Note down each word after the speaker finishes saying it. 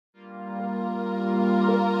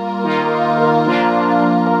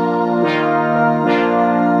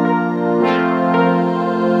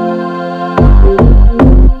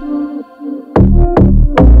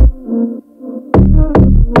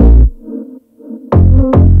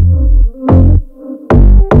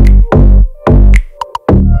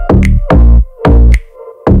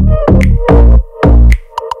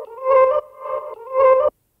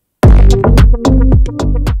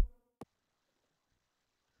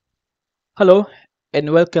Hello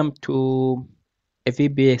and welcome to a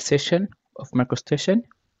VBA session of Microstation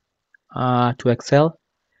to Excel.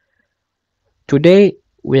 Today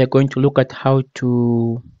we are going to look at how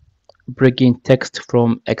to bring in text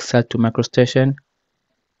from Excel to Microstation.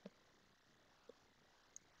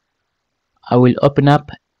 I will open up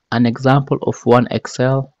an example of one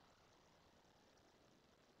Excel.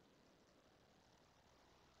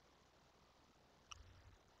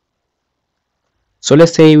 So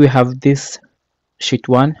let's say we have this sheet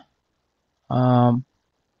 1. Column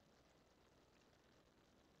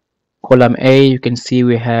A, you can see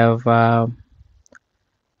we have,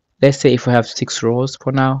 let's say if we have 6 rows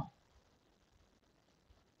for now.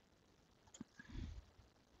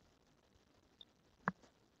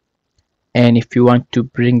 And if you want to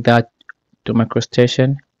bring that to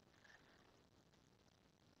Microstation,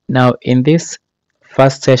 now in this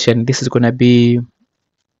first session, this is going to be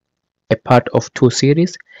a part of 2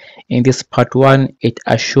 series. In this part 1, it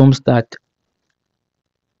assumes that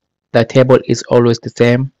the table is always the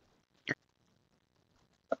same.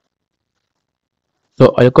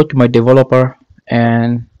 So I'll go to my developer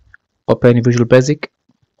and open Visual Basic.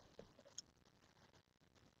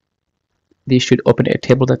 This should open a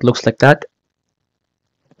table that looks like that.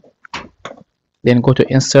 Then go to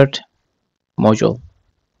Insert, Module.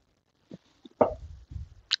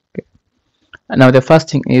 Okay. And now the first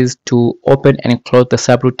thing is to open and close the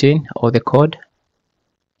subroutine or the code.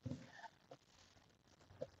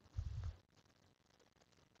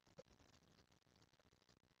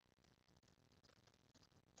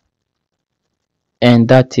 And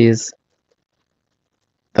that is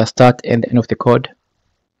the start and the end of the code.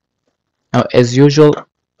 Now, as usual,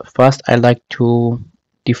 first I like to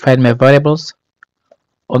define my variables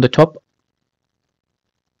on the top.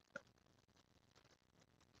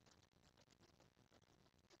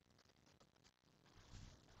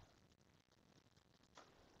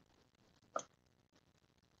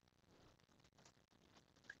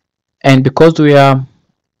 And because we are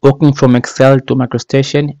working from Excel to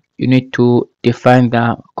Microstation, you need to define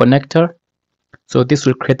the connector. So this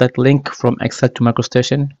will create that link from Excel to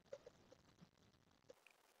Microstation.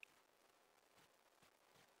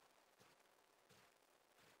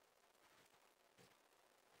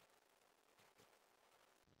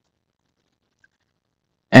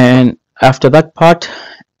 And after that part,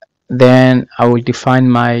 then I will define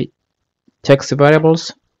my text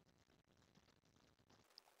variables.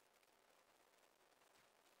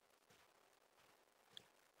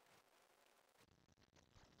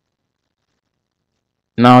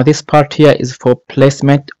 Now this part here is for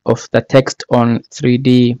placement of the text on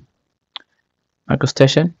 3D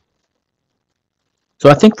Microstation.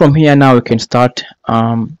 So I think from here now we can start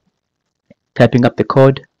typing up the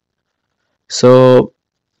code. So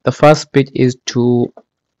the first bit is to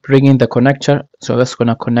bring in the connector. So that's going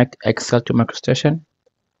to connect Excel to Microstation.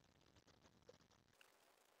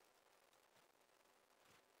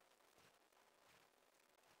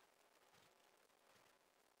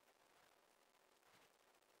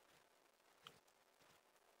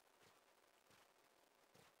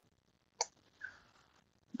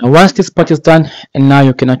 Now once this part is done, and now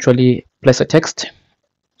you can actually place a text.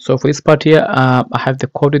 So for this part here, I have the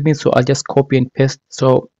code with me, so I'll just copy and paste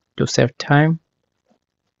so to save time.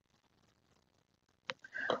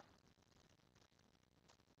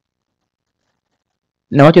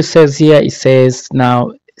 Now what it says here, it says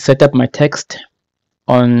now set up my text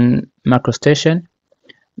on Microstation.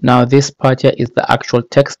 Now this part here is the actual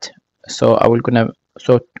text. So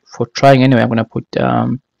so for trying anyway, I'm gonna put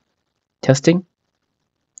testing.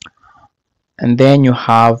 And then you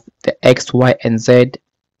have the X, Y, and Z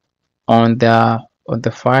on the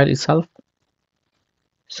file itself.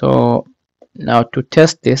 So now to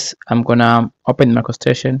test this, I'm gonna open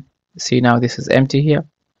Microstation. See, now this is empty here.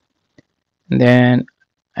 And then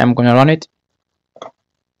I'm gonna run it.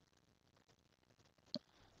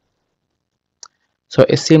 So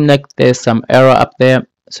it seems like there's some error up there.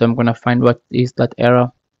 So I'm gonna find what is that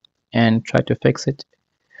error and try to fix it.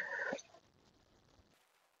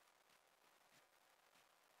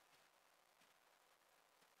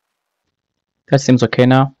 That seems okay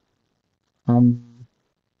now. And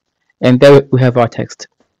there we have our text.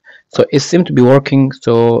 So it seems to be working,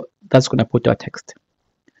 so that's going to put our text.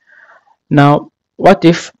 Now, what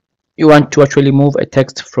if you want to actually move a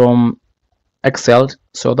text from Excel,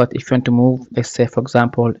 so that if you want to move, let's say for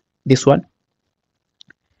example, this one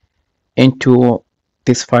into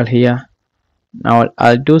this file here. Now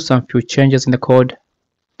I'll do some few changes in the code.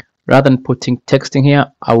 Rather than putting text in here,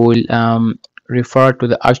 I will refer to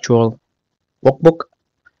the actual workbook.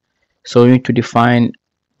 So you need to define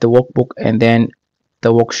the workbook and then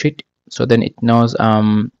the worksheet. so then it knows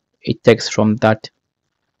it takes from that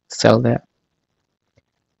cell there.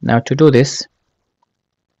 Now to do this,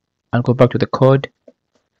 I'll go back to the code,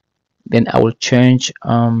 then I will change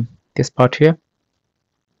this part here.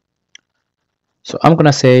 So I'm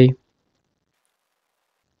gonna say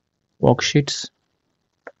worksheets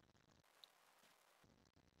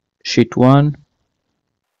sheet 1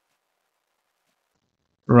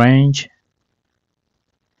 range.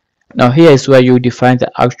 Now here is where you define the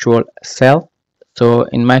actual cell. So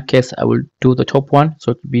in my case, I will do the top one,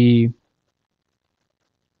 so it will be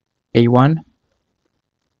A1.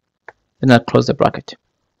 Then I'll close the bracket.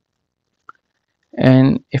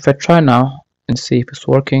 And if I try now and see if it's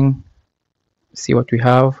working, see what we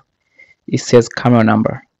have. It says camera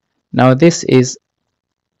number. Now this is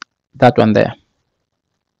that one there.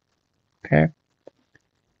 Okay.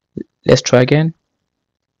 Let's try again.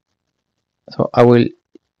 So I will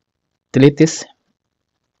delete this,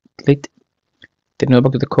 delete, then go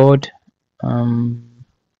back to the code and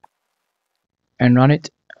run it.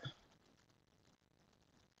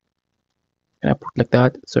 And I put like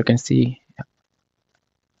that so you can see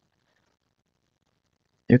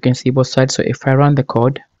both sides. So if I run the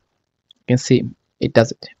code, you can see it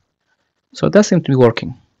does it. So that seems to be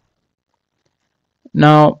working.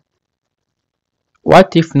 Now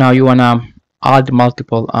what if now you wanna add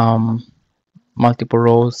multiple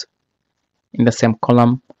rows in the same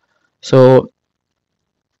column? So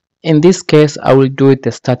in this case, I will do it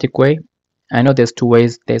the static way. I know there's two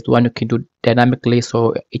ways. There's one you can do dynamically,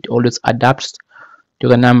 so it always adapts to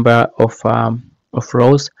the number of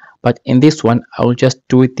rows. But in this one, I will just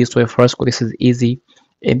do it this way first because this is easy.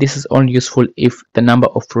 And this is only useful if the number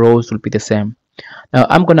of rows will be the same. Now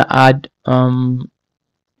I'm gonna add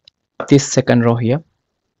this second row here,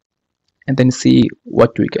 and then see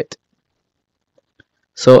what we get.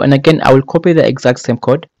 So, and again, I will copy the exact same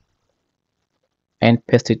code and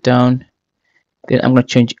paste it down. Then I'm going to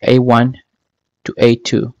change A1 to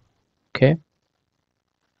A2. Okay.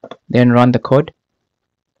 Then run the code.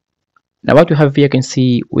 Now what we have here, you can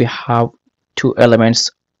see we have two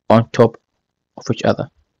elements on top of each other.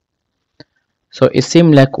 So it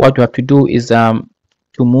seems like what we have to do is to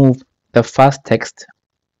move the first text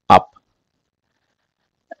up.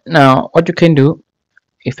 Now what you can do,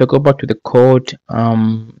 if you go back to the code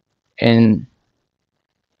and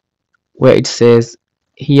where it says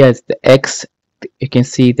here is the X, you can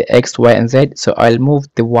see the X, Y, and Z. So I'll move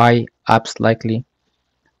the Y up slightly.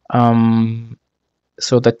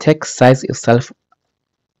 So the text size itself,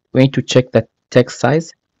 we need to check the text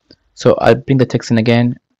size. So I'll bring the text in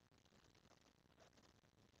again.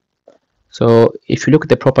 So if you look at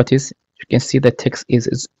the properties, you can see the text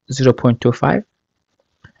is 0.25.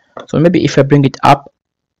 So maybe if I bring it up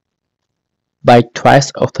by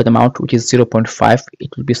twice of that amount, which is 0.5,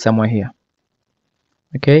 it will be somewhere here.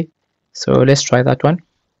 Okay, so let's try that one.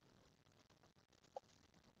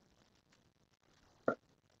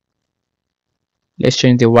 Let's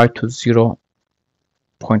change the Y to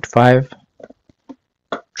 0.5.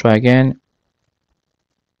 Try again,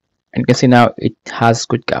 and you can see now it has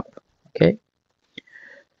good gap. Okay,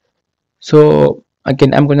 so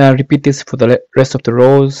again, I'm gonna repeat this for the rest of the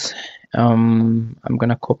rows. I'm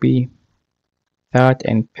gonna copy that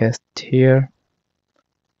and paste here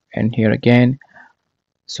and here again.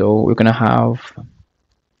 So we're gonna have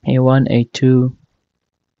A1, A2,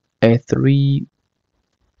 A3,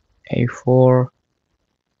 A4,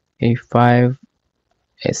 A5,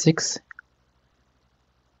 A6.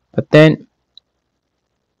 But then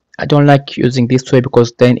I don't like using this way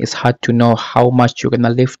because then it's hard to know how much you're gonna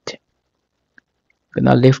lift.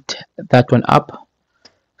 That one up.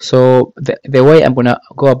 So the way I'm gonna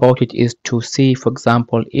go about it is to see, for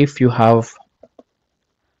example, if you have,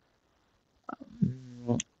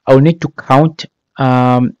 I'll need to count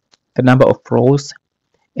the number of rows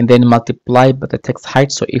and then multiply by the text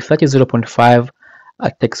height. So if that is 0.5, I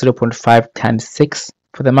take 0.5 times 6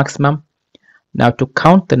 for the maximum. Now to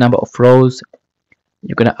count the number of rows,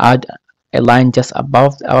 you're gonna add a line just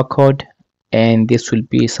above our code, and this will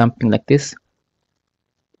be something like this.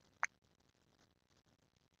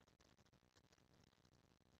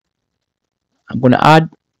 I'm gonna add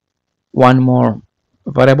one more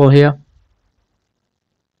variable here.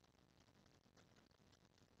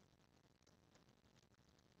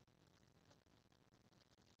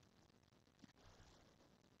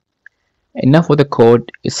 And now for the code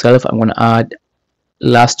itself, I'm gonna add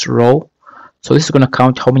last row. So this is gonna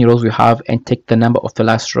count how many rows we have and take the number of the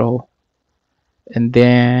last row. And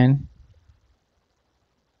then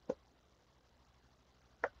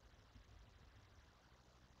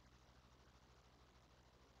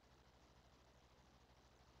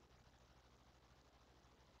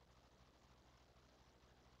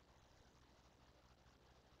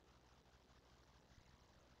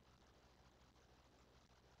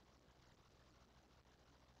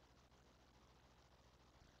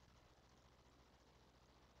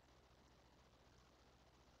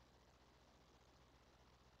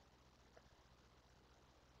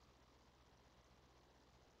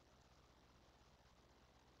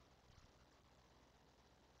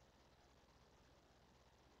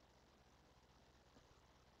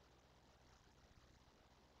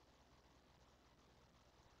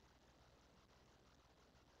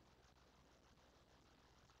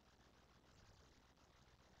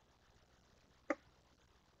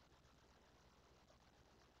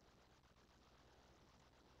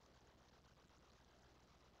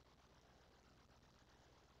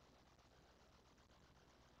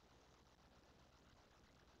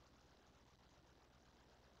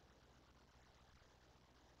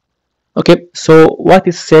Okay, so what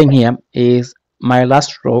it's saying here is my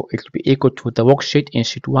last row, it will be equal to the worksheet in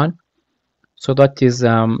sheet 1. So that is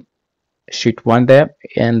sheet 1 there,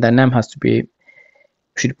 and the name has to be,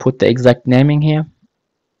 should put the exact naming here,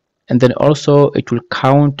 and then also it will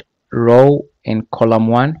count row in column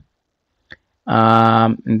 1,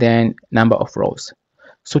 and then number of rows.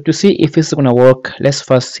 So to see if it's going to work, let's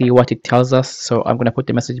first see what it tells us. So I'm going to put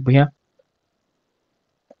the message here.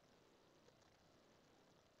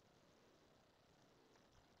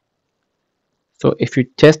 So if you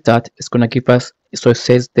test that, it's going to give us, so it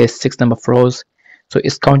says there's 6 number of rows, so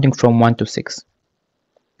it's counting from 1 to 6.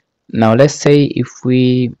 Now let's say if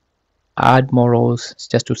we add more rows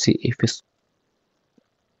just to see if it's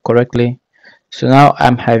correctly. So now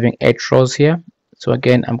I'm having 8 rows here. So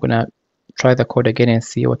again, I'm gonna try the code again and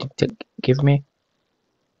see what it give me.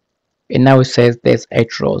 And now it says there's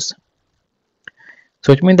 8 rows.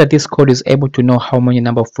 So it means that this code is able to know how many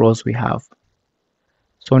number of rows we have.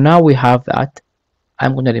 So now we have that.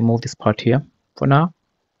 I'm going to remove this part here for now.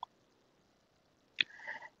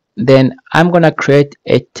 Then I'm going to create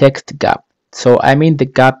a text gap. So I mean the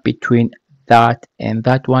gap between that and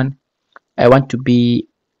that one. I want to be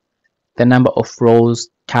the number of rows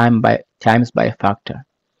times by a factor.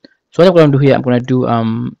 So what I'm going to do here, I'm going to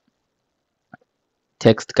do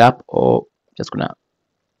text gap, or just going to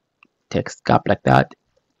text gap like that,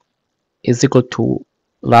 is equal to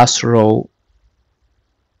last row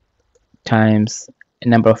times a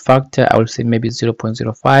number of factor. I will say maybe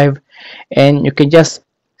 0.05, and you can just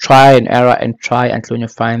try and error and try until you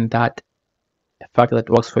find that factor that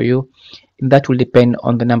works for you, and that will depend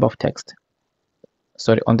on the number of text,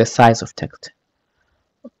 sorry, on the size of text.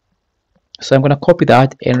 So I'm going to copy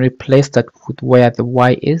that and replace that with where the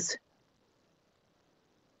Y is.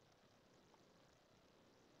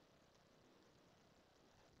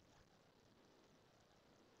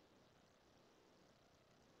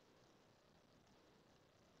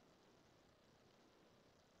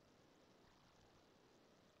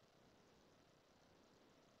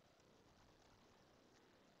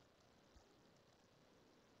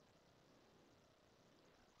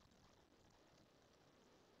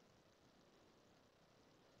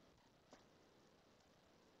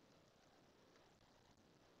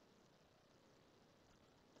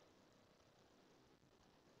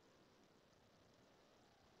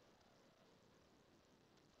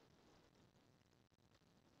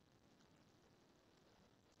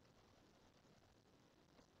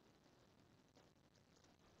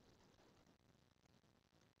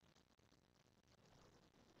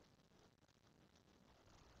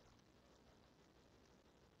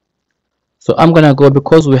 So I'm gonna go,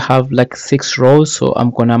 because we have like 6 rows, so I'm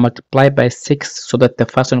gonna multiply by 6 so that the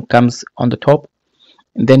first one comes on the top,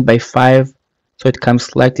 and then by 5 so it comes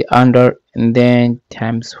slightly under, and then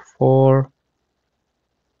times 4,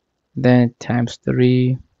 then times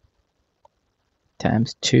 3,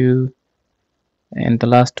 times 2, and the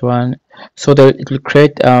last one, so that it will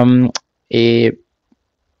create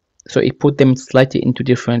so it put them slightly into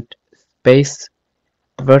different space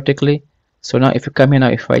vertically. So now if you come here now,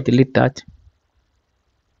 if I delete that,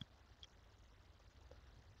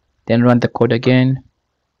 then run the code again,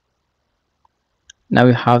 now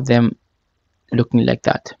we have them looking like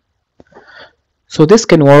that. So this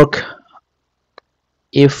can work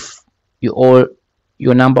if your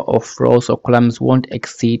number of rows or columns won't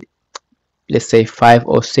exceed, let's say 5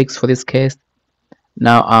 or 6 for this case.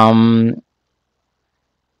 Now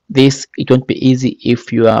this, it won't be easy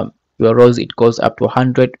if your rows it goes up to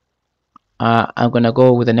 100. I'm gonna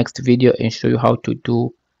go with the next video and show you how to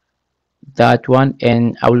do that one,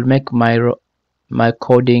 and I will make my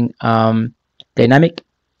coding dynamic,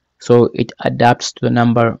 so it adapts to the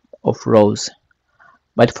number of rows.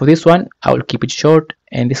 But for this one, I will keep it short,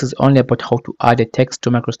 and this is only about how to add a text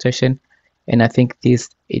to MicroStation, and I think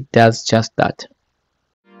it does just that.